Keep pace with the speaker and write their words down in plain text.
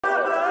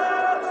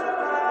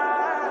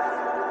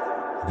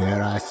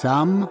There are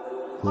some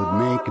who'd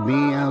make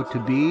me out to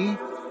be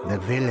the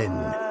villain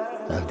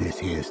of this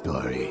here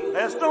story.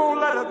 Let's don't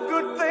let a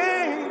good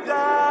thing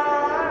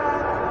die.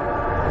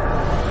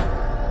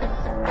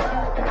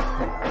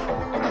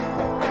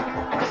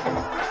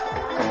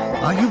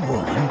 Are you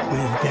born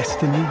with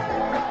destiny?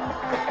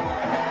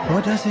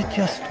 Or does it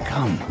just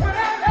come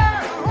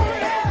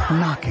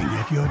knocking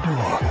at your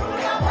door?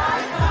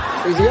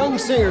 He's a young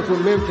singer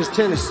from Memphis,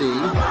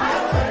 Tennessee.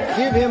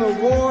 Give him a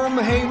warm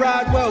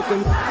hayride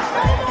welcome,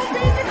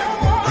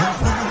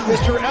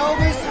 Mr.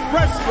 Elvis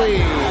Presley.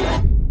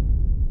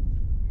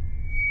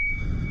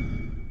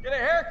 Get a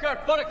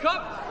haircut,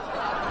 buttercup.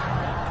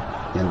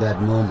 In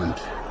that moment,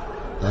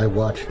 I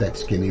watched that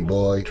skinny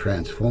boy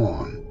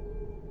transform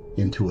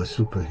into a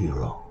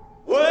superhero.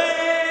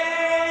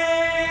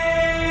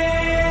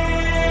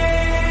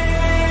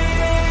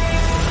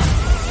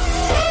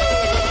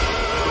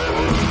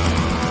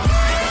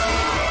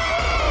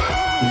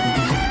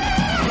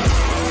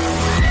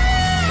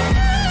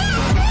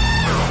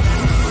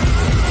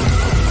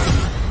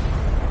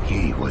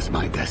 He was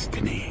my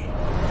destiny.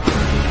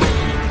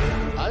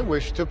 I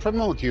wish to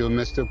promote you,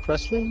 Mr.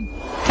 Presley.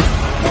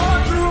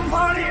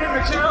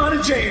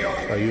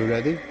 Are you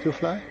ready to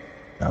fly?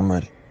 I'm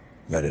ready.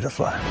 Ready to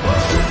fly.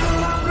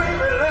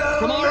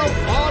 Tomorrow,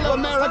 all of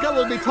America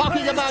will be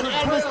talking about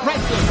Elvis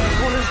Presley.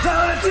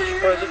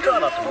 President, try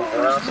not to move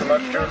around so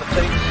much during the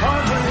tapes.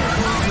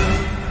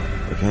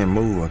 I can't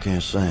move, I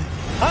can't sing.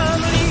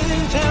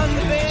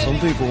 Some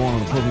people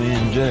want to put me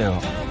in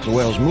jail. So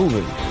I was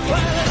moving.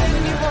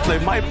 They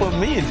might put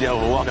me in jail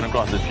for walking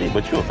across the street,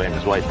 but you're a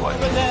famous white boy.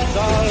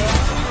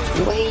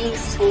 The way he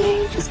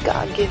sings is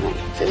God-given,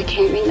 so there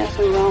can't be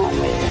nothing wrong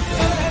with it.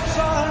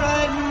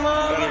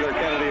 Senator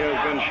Kennedy has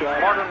been shot.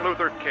 Martin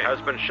Luther King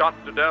has been shot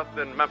to death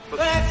in Memphis.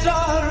 That's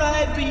all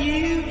right for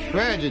you.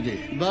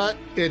 Tragedy, but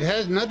it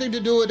has nothing to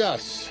do with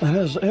us. It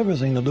has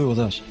everything to do with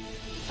us.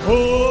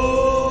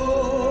 Oh,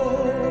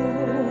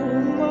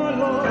 my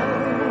love,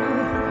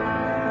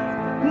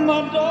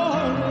 my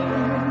darling,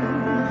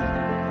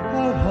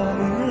 I've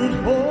hungered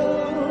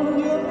for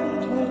your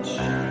touch.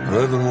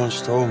 Reverend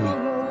once told me,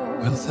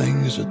 when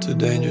things are too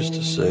dangerous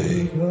to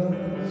say,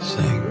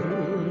 sing.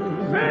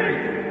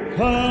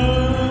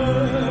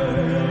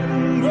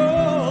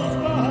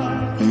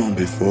 I'm gonna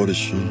be 40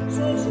 soon,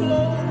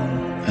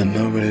 and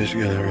nobody's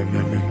gonna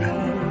remember me.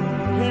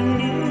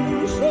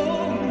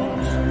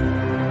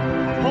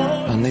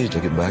 I need to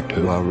get back to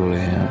who I really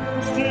am.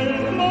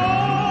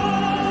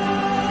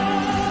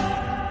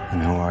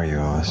 And who are you,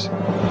 Oz?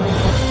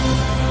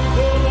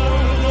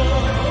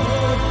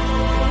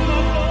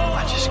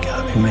 I just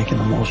gotta be making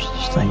the most of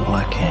this thing while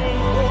I can.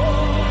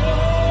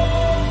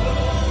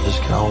 This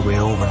can all be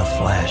over in a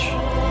flash.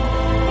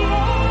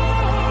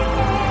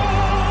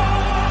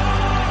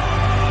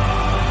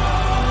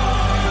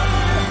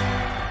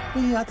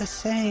 We are the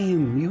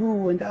same,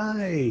 you and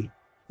I.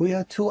 We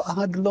are two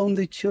odd,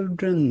 lonely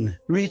children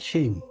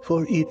reaching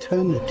for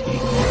eternity.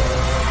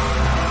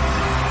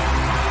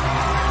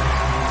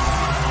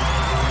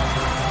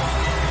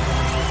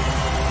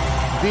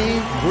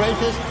 The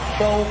greatest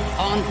show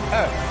on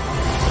earth.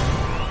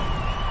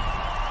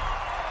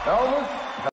 Elvis